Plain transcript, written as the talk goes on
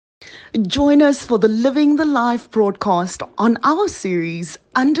Join us for the Living the Life broadcast on our series,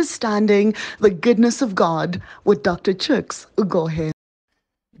 Understanding the Goodness of God with Dr. Chooks Ugohe.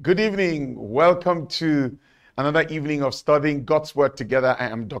 Good evening. Welcome to another evening of studying God's Word together. I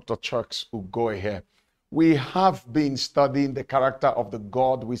am Dr. Chooks Ugohe here. We have been studying the character of the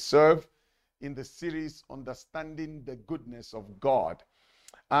God we serve in the series Understanding the Goodness of God.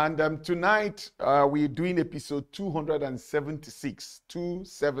 And tonight we're doing episode 276,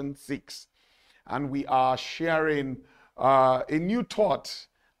 276. And we are sharing a new thought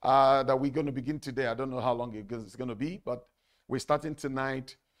that we're going to begin today. I don't know how long it's going to be, but we're starting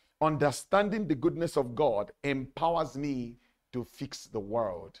tonight. Understanding the goodness of God empowers me to fix the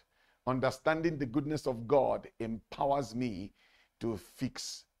world. Understanding the goodness of God empowers me to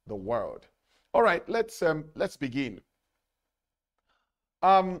fix the world. All right, let's begin.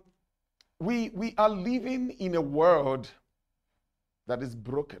 We are living in a world that is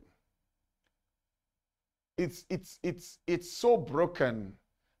broken. It's so broken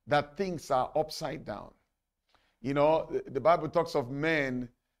that things are upside down. You know, the Bible talks of men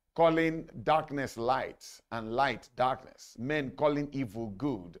calling darkness light and light darkness, men calling evil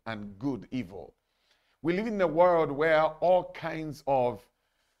good and good evil. We live in a world where all kinds of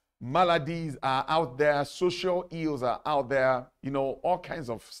maladies are out there, social ills are out there, all kinds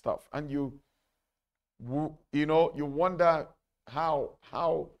of stuff. And you wonder how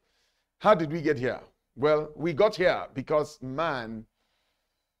did we get here? Well, we got here because man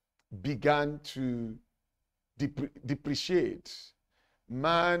began to depreciate.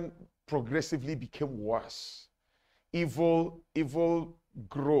 Man progressively became worse. Evil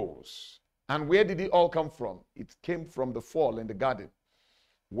grows. And where did it all come from? It came from the fall in the garden,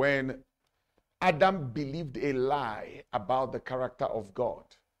 when Adam believed a lie about the character of God.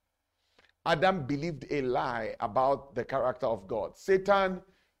 Adam believed a lie about the character of God. Satan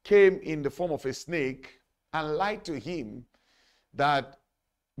came in the form of a snake and lied to him that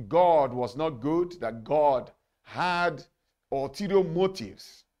God was not good, that God had ulterior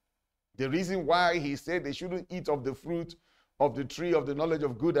motives. The reason why he said they shouldn't eat of the fruit of the tree of the knowledge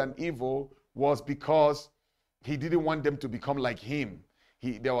of good and evil was because he didn't want them to become like him.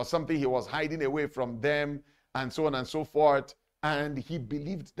 There was something he was hiding away from them, and so on and so forth. And he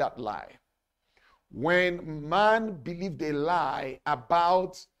believed that lie. When man believed a lie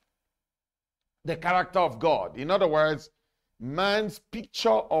about the character of God, in other words, man's picture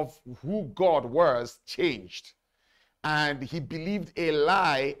of who God was changed. And he believed a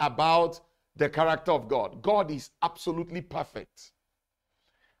lie about the character of God. God is absolutely perfect.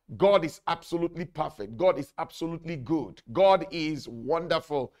 God is absolutely perfect. God is absolutely good. God is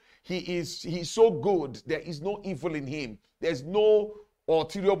wonderful. He's so good. There is no evil in him. There's no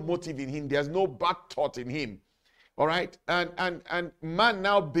ulterior motive in him. There's no bad thought in him. All right? And man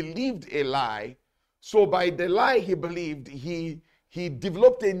now believed a lie. So by the lie he believed, he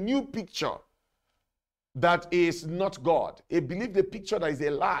developed a new picture that is not God. He believed a picture that is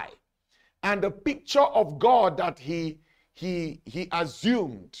a lie. And the picture of God that he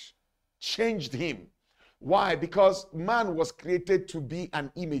assumed changed him. Why? Because man was created to be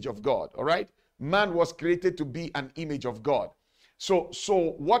an image of God. All right? Man was created to be an image of God. So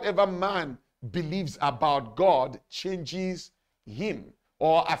whatever man believes about God changes him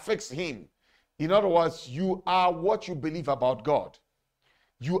or affects him. In other words, you are what you believe about God.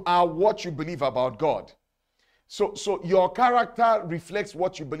 You are what you believe about God. So your character reflects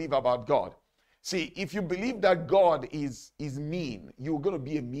what you believe about God. See, if you believe that God is mean, you're going to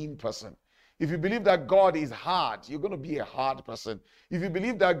be a mean person. If you believe that God is hard, you're going to be a hard person. If you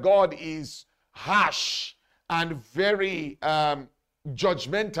believe that God is harsh and very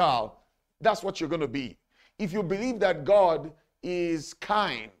judgmental, that's what you're going to be. If you believe that God is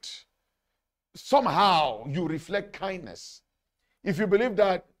kind, somehow you reflect kindness. If you believe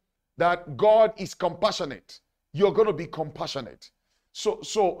that God is compassionate, you're going to be compassionate.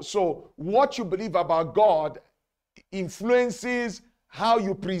 So what you believe about God influences how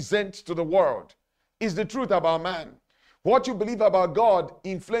you present to the world. Is the truth about man. What you believe about God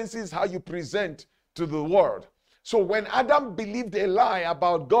influences how you present to the world. So when Adam believed a lie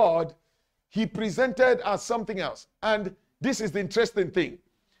about God, he presented as something else. And this is the interesting thing.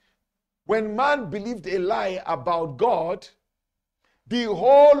 When man believed a lie about God, the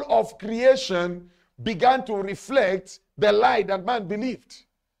whole of creation began to reflect the lie that man believed.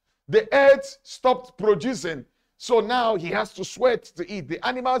 The earth stopped producing, so now he has to sweat to eat. The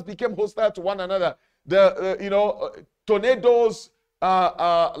animals became hostile to one another. Tornadoes,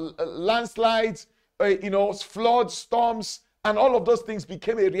 landslides, floods, storms, and all of those things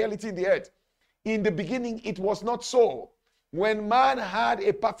became a reality in the earth. In the beginning, it was not so. when man had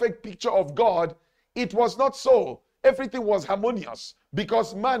a perfect picture of God, it was not so. Everything was harmonious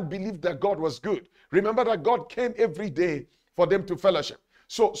because man believed that God was good. Remember that God came every day for them to fellowship.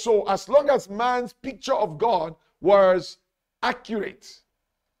 So as long as man's picture of God was accurate,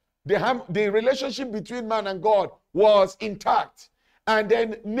 the relationship between man and God was intact. And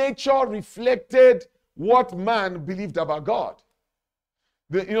then nature reflected what man believed about God.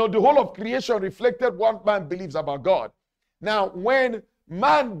 The whole of creation reflected what man believes about God. Now, when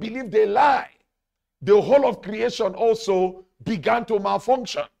man believed a lie, the whole of creation also began to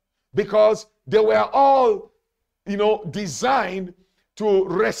malfunction because they were all, designed to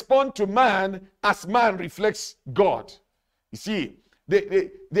respond to man as man reflects God. You see,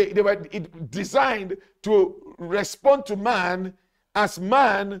 they were designed to respond to man as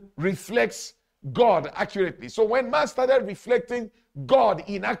man reflects God accurately. So when man started reflecting God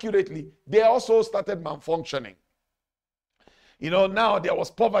inaccurately, they also started malfunctioning. Now there was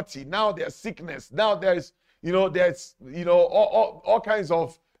poverty, now there's sickness, now there's all kinds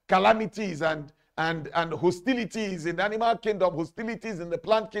of calamities and hostilities in the animal kingdom, hostilities in the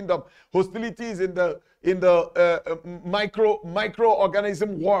plant kingdom, hostilities in the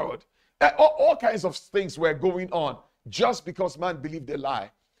microorganism world. All kinds of things were going on just because man believed a lie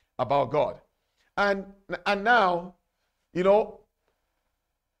about God. And now,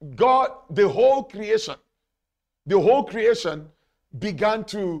 God, the whole creation began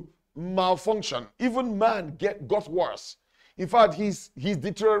to malfunction. Even man got worse. In fact, his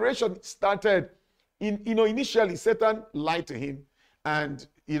deterioration started initially Satan lied to him and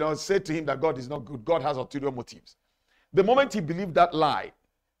said to him that God is not good. God has ulterior motives. The moment he believed that lie,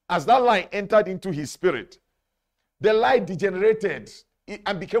 as that lie entered into his spirit, the lie degenerated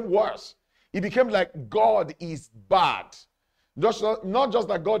and became worse. It became like God is bad. Not just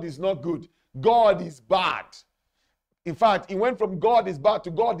that God is not good, God is bad. In fact, it went from God is bad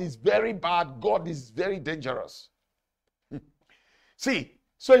to God is very bad, God is very dangerous. See,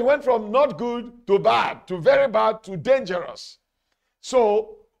 so it went from not good to bad, to very bad, to dangerous.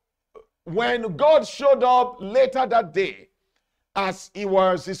 So when God showed up later that day, as it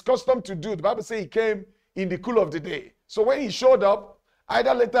was his custom to do, the Bible says he came in the cool of the day. So when he showed up,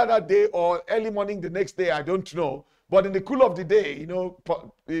 either later that day or early morning the next day, I don't know. But in the cool of the day,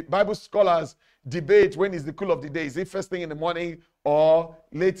 Bible scholars debate when is the cool of the day. Is it first thing in the morning or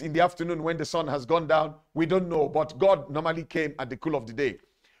late in the afternoon when the sun has gone down? We don't know. But God normally came at the cool of the day.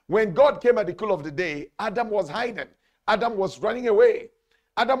 When God came at the cool of the day, Adam was hiding. Adam was running away.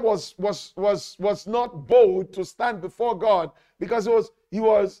 Adam was not bold to stand before God because he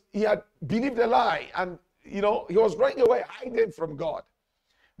had believed a lie, and he was running away, hiding from God,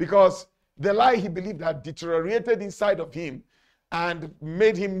 because the lie he believed had deteriorated inside of him and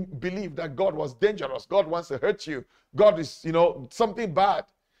made him believe that God was dangerous. God wants to hurt you. God is, something bad.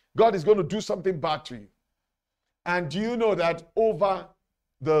 God is going to do something bad to you. And do you know that over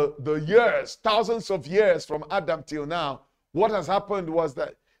the years, thousands of years from Adam till now, what has happened was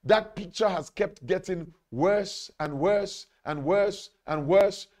that picture has kept getting worse and worse and worse and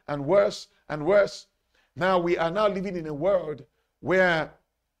worse and worse and worse. Now we are now living in a world where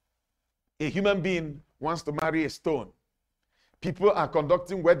a human being wants to marry a stone. People are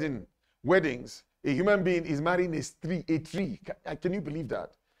conducting weddings. A human being is marrying a tree. Can you believe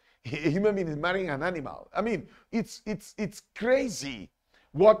that? A human being is marrying an animal. I mean, it's crazy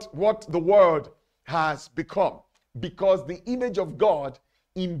what the world has become, because the image of God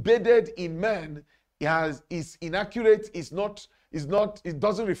embedded in man is inaccurate, it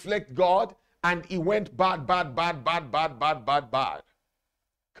doesn't reflect God, and it went bad.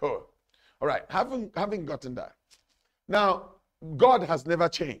 Cool. All right, having gotten that. Now, God has never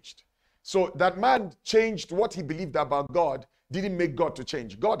changed. So that man changed what he believed about God didn't make God to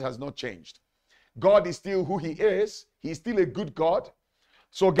change. God has not changed. God is still who he is. He's still a good God.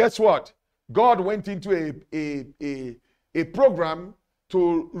 So guess what? God went into a program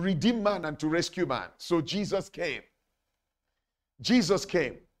to redeem man and to rescue man. So Jesus came. Jesus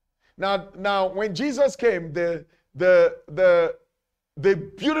came. Now when Jesus came, the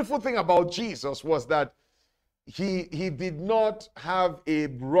beautiful thing about Jesus was that he did not have a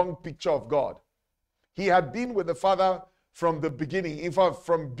wrong picture of God. He had been with the Father from the beginning, in fact,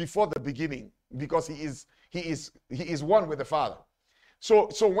 from before the beginning, because he is one with the Father.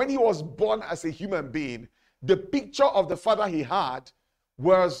 So when he was born as a human being, the picture of the Father he had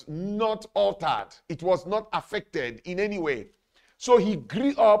was not altered. It was not affected in any way. So he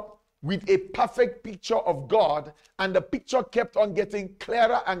grew up with a perfect picture of God, and the picture kept on getting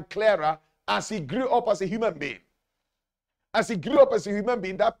clearer and clearer as he grew up as a human being. As he grew up as a human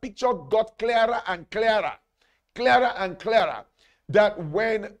being, that picture got clearer and clearer. clearer and clearer that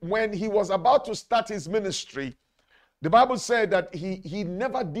when he was about to start his ministry, the Bible said that he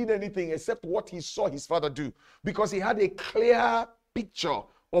never did anything except what he saw his father do, because he had a clear picture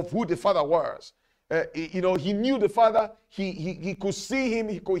of who the father was. He knew the father. He could see him.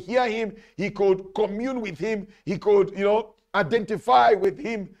 He could hear him. He could commune with him. He could, identify with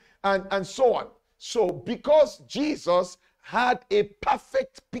him, and so on. So because Jesus had a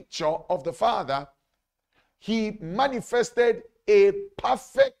perfect picture of the Father, he manifested a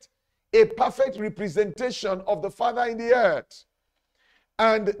perfect representation of the Father in the earth.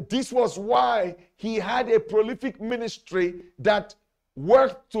 And this was why he had a prolific ministry that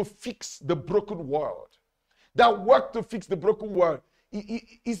worked to fix the broken world. It's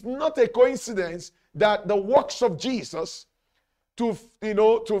not a coincidence that the works of Jesus to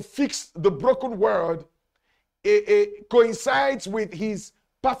fix the broken world coincides with his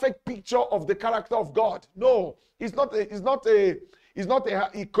perfect picture of the character of God. No, it's not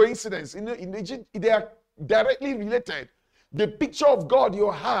a coincidence. They are directly related. The picture of God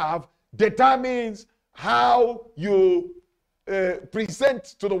you have determines how you present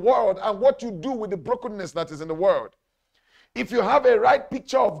to the world and what you do with the brokenness that is in the world. If you have a right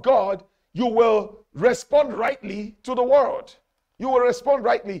picture of God, you will respond rightly to the world. You will respond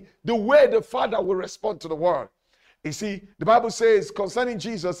rightly the way the Father will respond to the world. You see, the Bible says concerning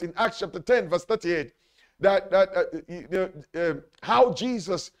Jesus in Acts chapter 10, verse 38, that how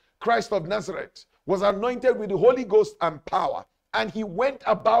Jesus Christ of Nazareth was anointed with the Holy Ghost and power, and he went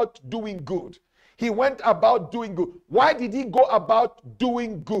about doing good. He went about doing good. Why did he go about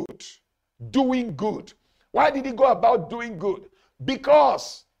doing good? Doing good. Why did he go about doing good?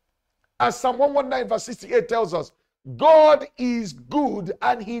 Because, as Psalm 119 verse 68 tells us, God is good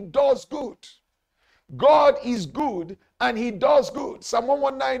and he does good. God is good and he does good. Psalm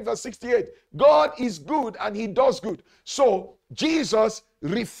 119 verse 68. God is good and he does good. So Jesus,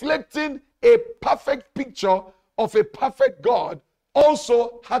 reflecting a perfect picture of a perfect God,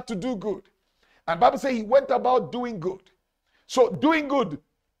 also had to do good. And the Bible says he went about doing good. So doing good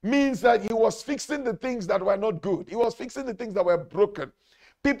means that he was fixing the things that were not good. He was fixing the things that were broken.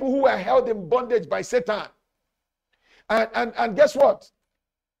 People who were held in bondage by Satan. And guess what?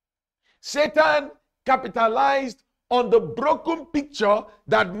 Satan capitalized on the broken picture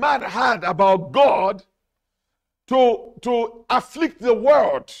that man had about God to afflict the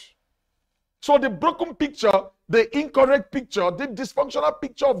world. So the broken picture, the incorrect picture, the dysfunctional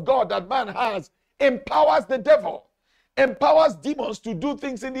picture of God that man has empowers the devil, empowers demons to do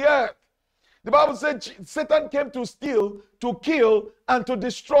things in the earth. The Bible said Satan came to steal, to kill, and to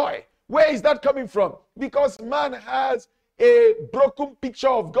destroy. Where is that coming from? Because man has a broken picture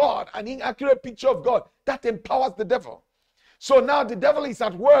of God, an inaccurate picture of God that empowers the devil. So now the devil is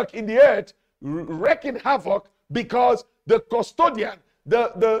at work in the earth, wreaking havoc, because the custodian,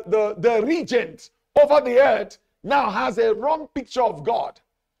 the regent over the earth now has a wrong picture of God.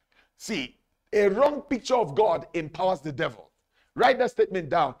 See, a wrong picture of God empowers the devil. Write that statement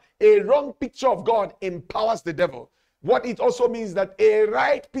down. A wrong picture of God empowers the devil. What it also means that a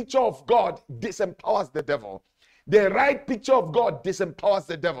right picture of God disempowers the devil. The right picture of God disempowers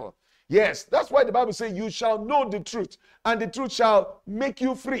the devil. Yes, that's why the Bible says you shall know the truth, and the truth shall make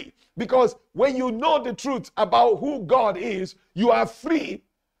you free. Because when you know the truth about who God is, you are free.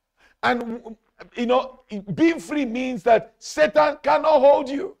 And being free means that Satan cannot hold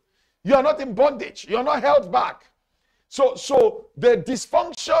you. You are not in bondage. You are not held back. So the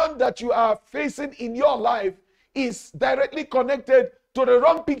dysfunction that you are facing in your life is directly connected to the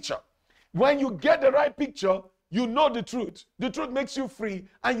wrong picture. When you get the right picture, you know the truth. The truth makes you free,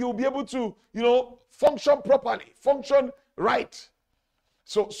 and you'll be able to, function properly, function right.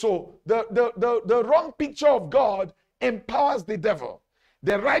 So the wrong picture of God empowers the devil.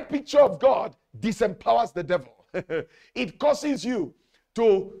 The right picture of God disempowers the devil. It causes you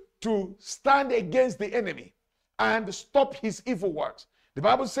to stand against the enemy and stop his evil works. The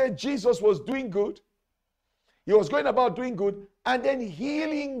Bible said Jesus was doing good. He was going about doing good and then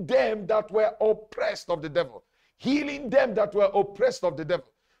healing them that were oppressed of the devil. Healing them that were oppressed of the devil.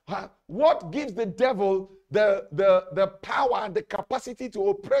 What gives the devil the power and the capacity to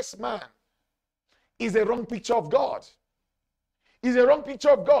oppress man is a wrong picture of God. Is a wrong picture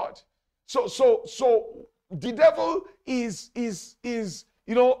of God. So the devil is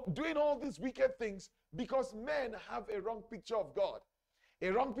doing all these wicked things because men have a wrong picture of God. A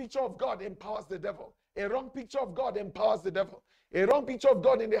wrong picture of God empowers the devil. A wrong picture of God empowers the devil. A wrong picture of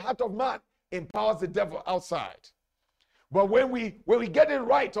God in the heart of man empowers the devil outside. But when we get it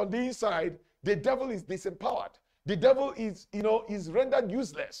right on the inside, the devil is disempowered. The devil is rendered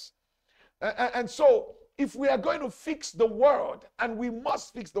useless. And so if we are going to fix the world, and we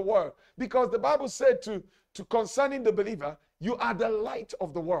must fix the world, because the Bible said to concerning the believer, you are the light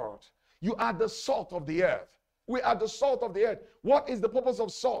of the world. You are the salt of the earth. We are the salt of the earth. What is the purpose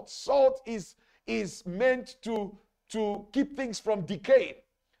of salt? Salt is meant to keep things from decay.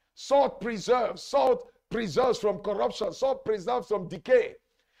 Salt preserves. Salt preserves from corruption. Salt preserves from decay.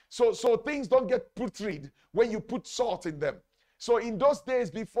 So things don't get putrid when you put salt in them. So in those days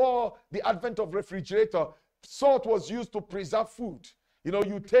before the advent of refrigerator, salt was used to preserve food. You know,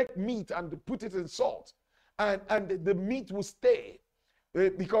 you take meat and put it in salt, and the meat will stay.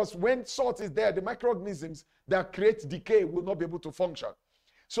 Because when salt is there, the microorganisms that create decay will not be able to function.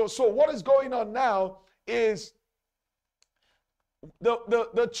 So what is going on now is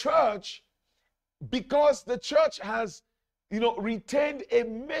the church, because the church has, retained a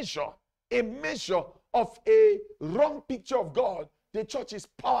measure of a wrong picture of God, the church is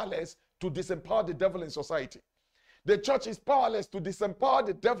powerless to disempower the devil in society. The church is powerless to disempower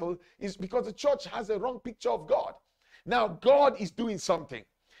the devil is because the church has a wrong picture of God. Now, God is doing something.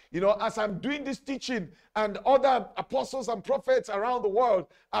 As I'm doing this teaching and other apostles and prophets around the world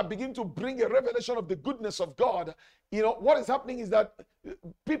are beginning to bring a revelation of the goodness of God, what is happening is that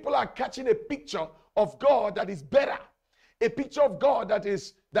people are catching a picture of God that is better. A picture of God that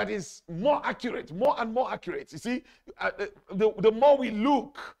is more accurate, more and more accurate. You see, the more we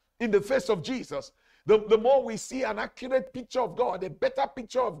look in the face of Jesus, the more we see an accurate picture of God, a better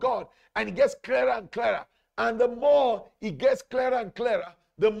picture of God, and it gets clearer and clearer. And the more it gets clearer and clearer,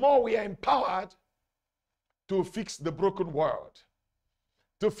 the more we are empowered to fix the broken world.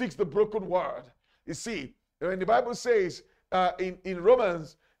 To fix the broken world. You see, when the Bible says in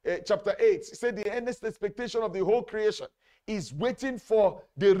Romans chapter 8, it said the earnest expectation of the whole creation is waiting for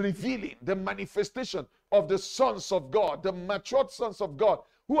the revealing, the manifestation of the sons of God, the matured sons of God.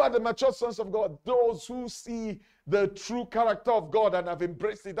 Who are the matured sons of God? Those who see the true character of God and have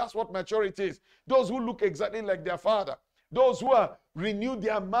embraced it. That's what maturity is. Those who look exactly like their father. Those who are renewed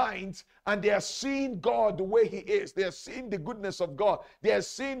their minds and they are seeing God the way he is. They are seeing the goodness of God. They are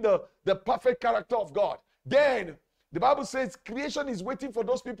seeing the perfect character of God. Then the Bible says creation is waiting for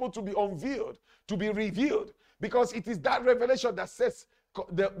those people to be unveiled, to be revealed, because it is that revelation that sets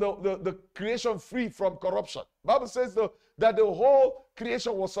the creation free from corruption. The Bible says that the whole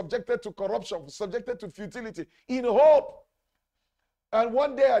creation was subjected to corruption, subjected to futility, in hope. And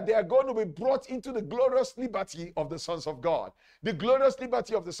one day they are going to be brought into the glorious liberty of the sons of God. The glorious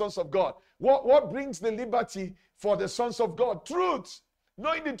liberty of the sons of God. What brings the liberty for the sons of God? Truth.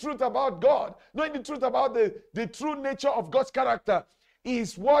 Knowing the truth about God, knowing the truth about the true nature of God's character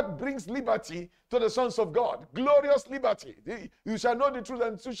is what brings liberty to the sons of God. Glorious liberty. You shall know the truth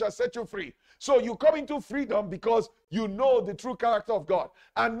and the truth shall set you free. So you come into freedom because you know the true character of God.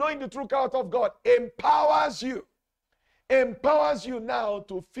 And knowing the true character of God empowers you now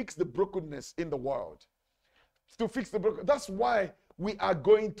to fix the brokenness in the world. To fix the broken. That's why we are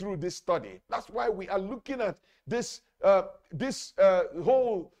going through this study. That's why we are looking at this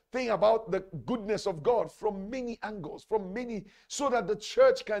whole thing about the goodness of God from many angles, so that the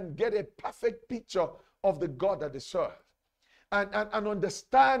church can get a perfect picture of the God that they serve. And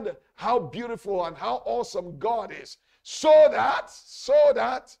understand how beautiful and how awesome God is, so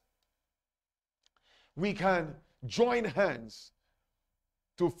that we can join hands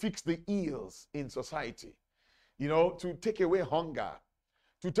to fix the ills in society, to take away hunger,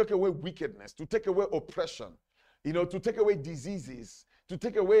 to take away wickedness, to take away oppression, to take away diseases, to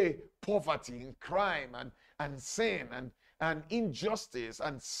take away poverty and crime and sin and injustice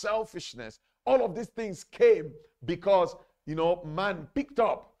and selfishness. All of these things came because, man picked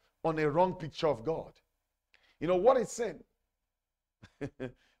up on a wrong picture of God. What is sin?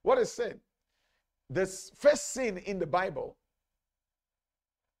 What is sin? This first sin in the Bible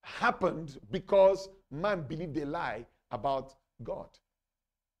happened because man believed a lie about God.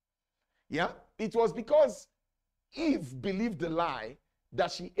 Yeah? It was because Eve believed the lie that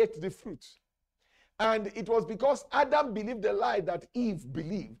she ate the fruit. And it was because Adam believed the lie that Eve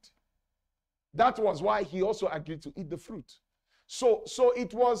believed. That was why he also agreed to eat the fruit. So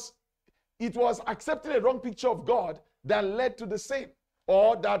it was accepting a wrong picture of God that led to the sin,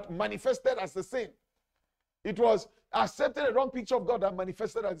 or that manifested as the sin. It was accepting a wrong picture of God that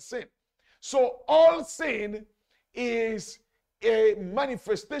manifested as sin. So all sin is a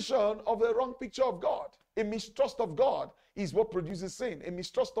manifestation of a wrong picture of God. A mistrust of God is what produces sin. A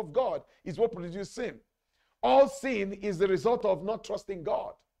mistrust of God is what produces sin. All sin is the result of not trusting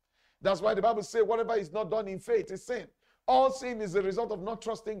God. That's why the Bible says whatever is not done in faith is sin. All sin is the result of not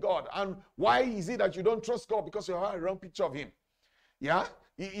trusting God. And why is it that you don't trust God? Because you have a wrong picture of him. Yeah?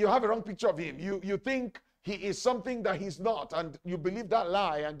 You have a wrong picture of him. You think he is something that he's not, and you believe that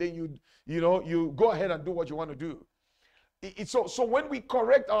lie, and then you go ahead and do what you want to do. So when we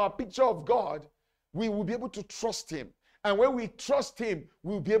correct our picture of God, we will be able to trust him. And when we trust him,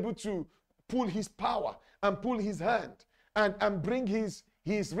 we'll be able to pull his power and pull his hand and bring his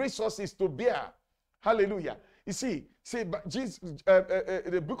resources to bear. Hallelujah. You see, Jesus,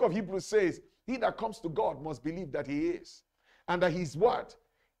 the book of Hebrews says, he that comes to God must believe that he is. And that he's what?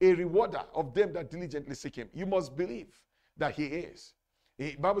 A rewarder of them that diligently seek him. You must believe that he is.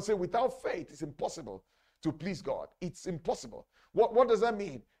 The Bible says without faith, it's impossible to please God. It's impossible. What does that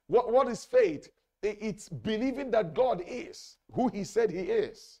mean? What is faith? It's believing that God is who he said he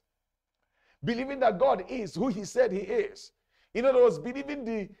is. Believing that God is who he said he is. In other words,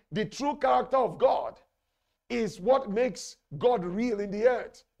 believing the true character of God is what makes God real in the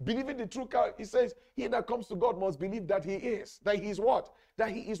earth. Believing the true character, he says, he that comes to God must believe that he is. That he is what?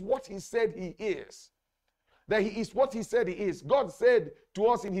 That he is what he said he is. That he is what he said he is. God said to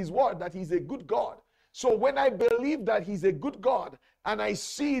us in his word that he's a good God. So when I believe that he's a good God and I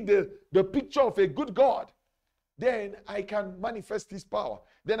see the picture of a good God, then I can manifest his power.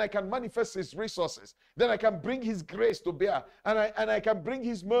 Then I can manifest his resources. Then I can bring his grace to bear. And I can bring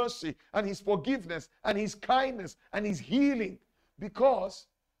his mercy and his forgiveness and his kindness and his healing, because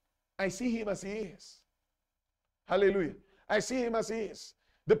I see him as he is. Hallelujah. I see him as he is.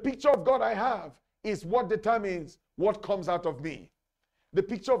 The picture of God I have is what determines what comes out of me. The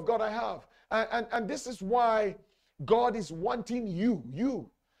picture of God I have. And this is why God is wanting you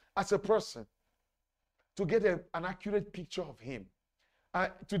as a person, to get an accurate picture of him.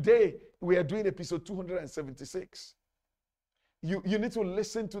 Today, we are doing episode 276. You need to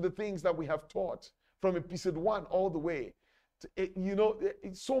listen to the things that we have taught from episode 1 all the way.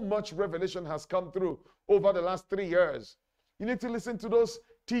 So much revelation has come through over the last 3 years. You need to listen to those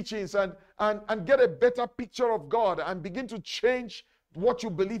teachings and get a better picture of God and begin to change what you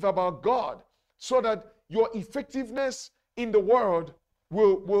believe about God, so that your effectiveness in the world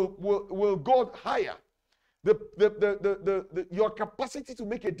will go higher. Your capacity to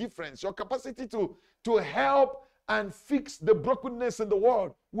make a difference, your capacity to help and fix the brokenness in the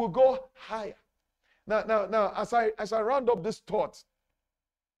world will go higher. Now, as I round up this thought,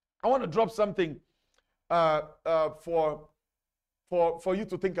 I want to drop something for you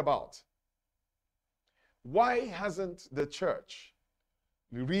to think about. Why hasn't the church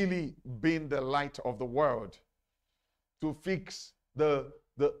really been the light of the world to fix the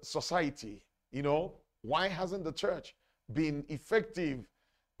society? Why hasn't the church been effective,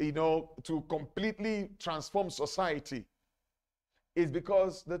 to completely transform society? It's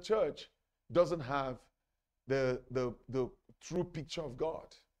because the church doesn't have the true picture of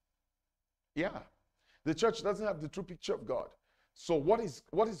God. Yeah, the church doesn't have the true picture of God. So what is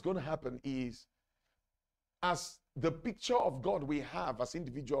going to happen is, as the picture of God we have as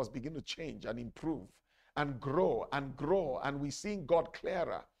individuals begin to change and improve and grow, and we see God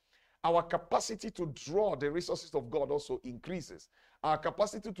clearer, our capacity to draw the resources of God also increases. Our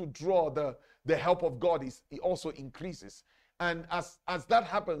capacity to draw the help of God also increases. And as that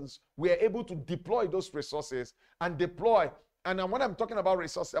happens, we are able to deploy those resources and and when I'm talking about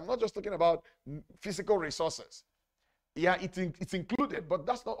resources, I'm not just talking about physical resources. Yeah, it's included, but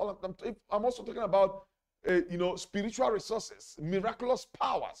that's not all. I'm also talking about spiritual resources, miraculous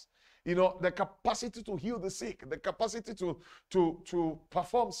powers, the capacity to heal the sick, the capacity to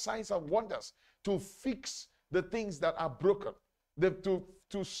perform signs and wonders, to fix the things that are broken,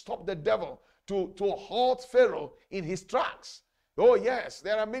 to stop the devil, to halt Pharaoh in his tracks. Oh yes,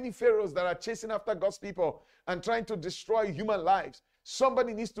 there are many pharaohs that are chasing after God's people and trying to destroy human lives.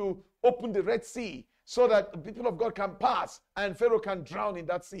 Somebody needs to open the Red Sea so that the people of God can pass and Pharaoh can drown in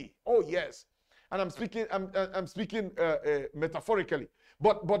that sea. Oh yes. And I'm speaking metaphorically,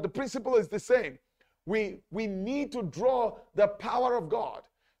 but the principle is the same. We need to draw the power of God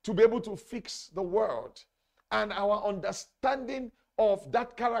to be able to fix the world, and our understanding of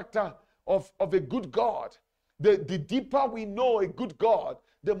that character of a good God. The deeper we know a good God,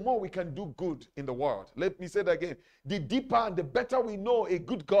 the more we can do good in the world. Let me say that again. The deeper and the better we know a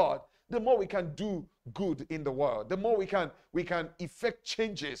good God, the more we can do good in the world. The more we can effect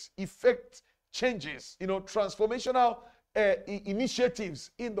changes, transformational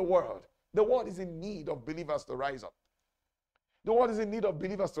initiatives in the world. The world is in need of believers to rise up. The world is in need of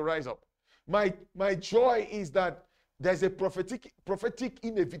believers to rise up. My joy is that there's a prophetic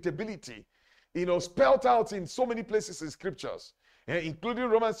inevitability, spelled out in so many places in scriptures, including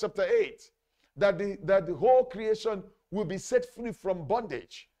Romans chapter 8, that the whole creation will be set free from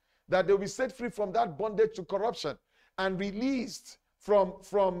bondage, that they'll be set free from that bondage to corruption and released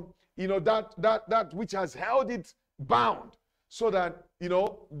from that which has held it bound, so that,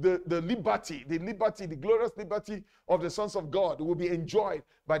 the liberty, the glorious liberty of the sons of God will be enjoyed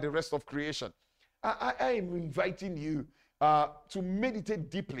by the rest of creation. I am inviting you to meditate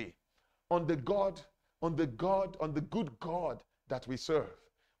deeply on the good God that we serve,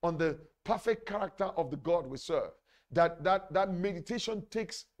 on the perfect character of the God we serve. That meditation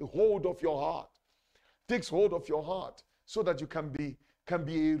takes hold of your heart, so that you can be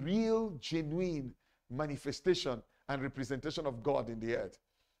a real, genuine manifestation and representation of God in the earth.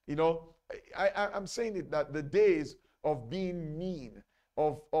 I'm saying it, that the days of being mean,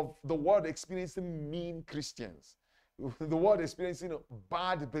 of the world experiencing mean Christians, the world experiencing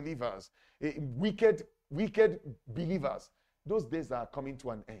bad believers, wicked believers, those days are coming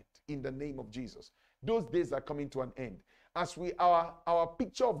to an end in the name of Jesus. Those days are coming to an end. As our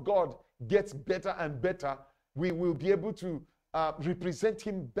picture of God gets better and better, we will be able to represent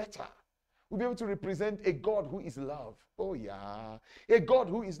him better. We'll be able to represent a God who is love. Oh yeah, a God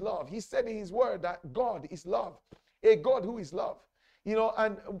who is love. He said in his word that God is love. A God who is love.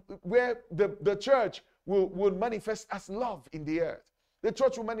 And where the church will manifest as love in the earth. The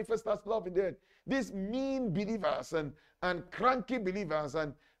church will manifest as love in the earth. These mean believers and cranky believers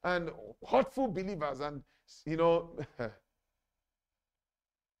and hurtful believers and,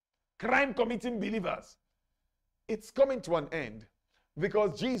 crime committing believers, it's coming to an end,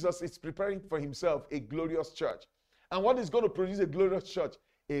 because Jesus is preparing for himself a glorious church. And what is going to produce a glorious church?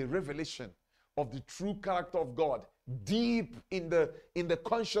 A revelation of the true character of God, deep in the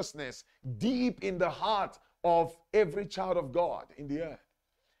consciousness, deep in the heart of every child of God in the earth.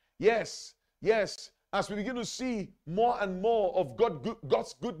 Yes, as we begin to see more and more of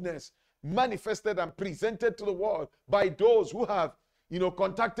God's goodness manifested and presented to the world by those who have,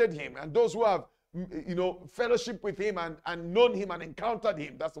 contacted him, and those who have, fellowship with him and known him and encountered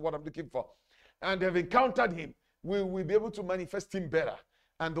him. That's what I'm looking for. And have encountered him. We will be able to manifest him better,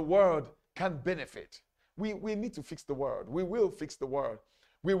 and the world can benefit. We need to fix the world. We will fix the world.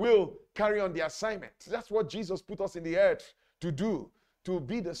 We will carry on the assignment. That's what Jesus put us in the earth to do, to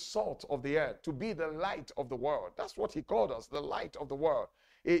be the salt of the earth, to be the light of the world. That's what he called us, the light of the world.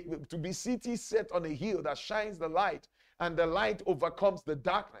 To be city set on a hill that shines the light, and the light overcomes the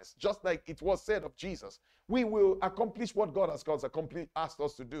darkness, just like it was said of Jesus. We will accomplish what God has asked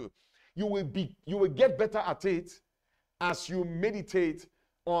us to do. You will get better at it as you meditate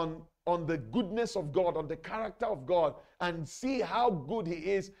on the goodness of God, on the character of God, and see how good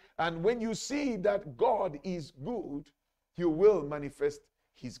he is. And when you see that God is good, you will manifest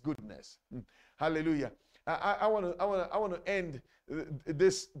his goodness. Hallelujah. I want to end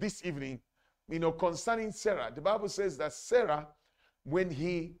this evening, concerning Sarah. The Bible says that Sarah, when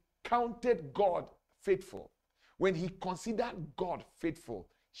he counted God faithful, when he considered God faithful,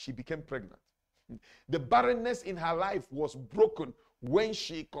 she became pregnant. The barrenness in her life was broken when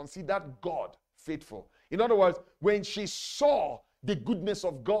she considered God faithful. In other words, when she saw the goodness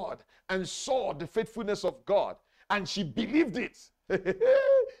of God and saw the faithfulness of God, and she believed it,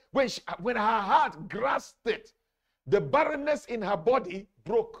 when her heart grasped it, the barrenness in her body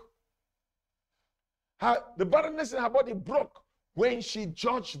broke. The barrenness in her body broke when she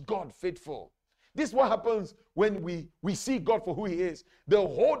judged God faithful. This is what happens when we see God for who he is. The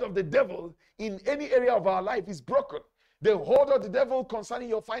hold of the devil in any area of our life is broken. The hold of the devil concerning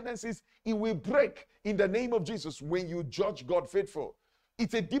your finances, it will break in the name of Jesus when you judge God faithful.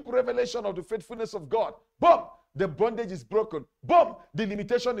 It's a deep revelation of the faithfulness of God. Boom! The bondage is broken. Boom! The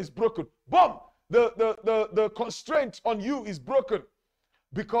limitation is broken. Boom! The constraint on you is broken,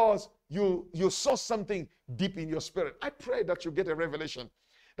 because you saw something deep in your spirit. I pray that you get a revelation.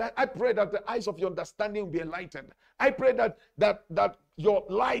 That I pray that the eyes of your understanding will be enlightened. I pray that your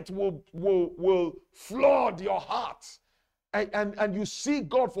light will flood your heart, and you see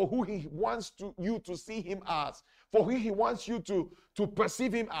God for who he wants you to see him as, for who he wants you to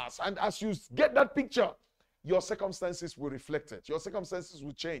perceive him as. And as you get that picture, your circumstances will reflect it. Your circumstances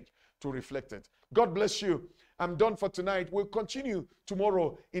will change to reflect it. God bless you. I'm done for tonight. We'll continue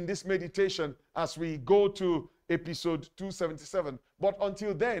tomorrow in this meditation as we go to episode 277. But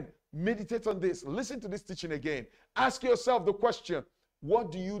until then, meditate on this. Listen to this teaching again. Ask yourself the question,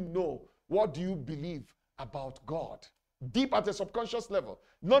 what do you know? What do you believe about God? Deep at a subconscious level,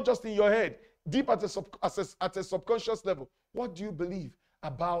 not just in your head, deep at a subconscious level. What do you believe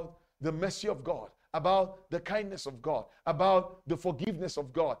about the mercy of God, about the kindness of God, about the forgiveness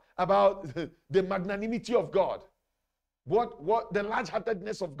of God, about the magnanimity of God? What the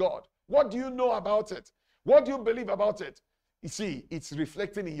large-heartedness of God? What do you know about it? What do you believe about it? You see, it's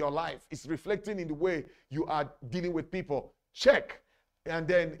reflecting in your life. It's reflecting in the way you are dealing with people. Check. and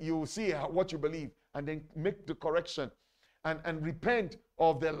then you will see what you believe, and then make the correction and repent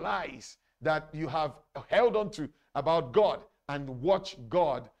of the lies that you have held on to about God, and watch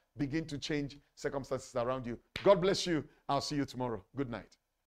God begin to change circumstances around you. God bless you. I'll see you tomorrow. Good night.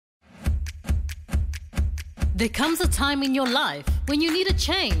 There comes a time in your life when you need a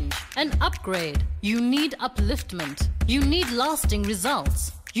change, an upgrade. You need upliftment. You need lasting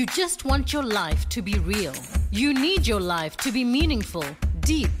results. You just want your life to be real. You need your life to be meaningful,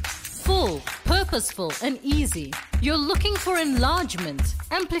 deep, full, purposeful, and easy. You're looking for enlargement,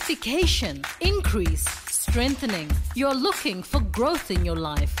 amplification, increase, strengthening. You're looking for growth in your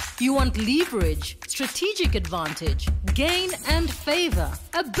life. You want leverage, strategic advantage, gain and favor,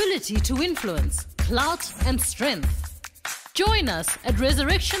 ability to influence, clout and strength. Join us at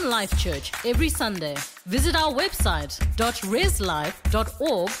Resurrection Life Church every Sunday. Visit our website reslife.org.za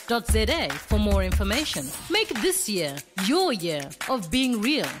for more information. Make this year your year of being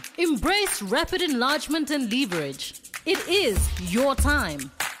real. Embrace rapid enlargement and leverage. It is your time.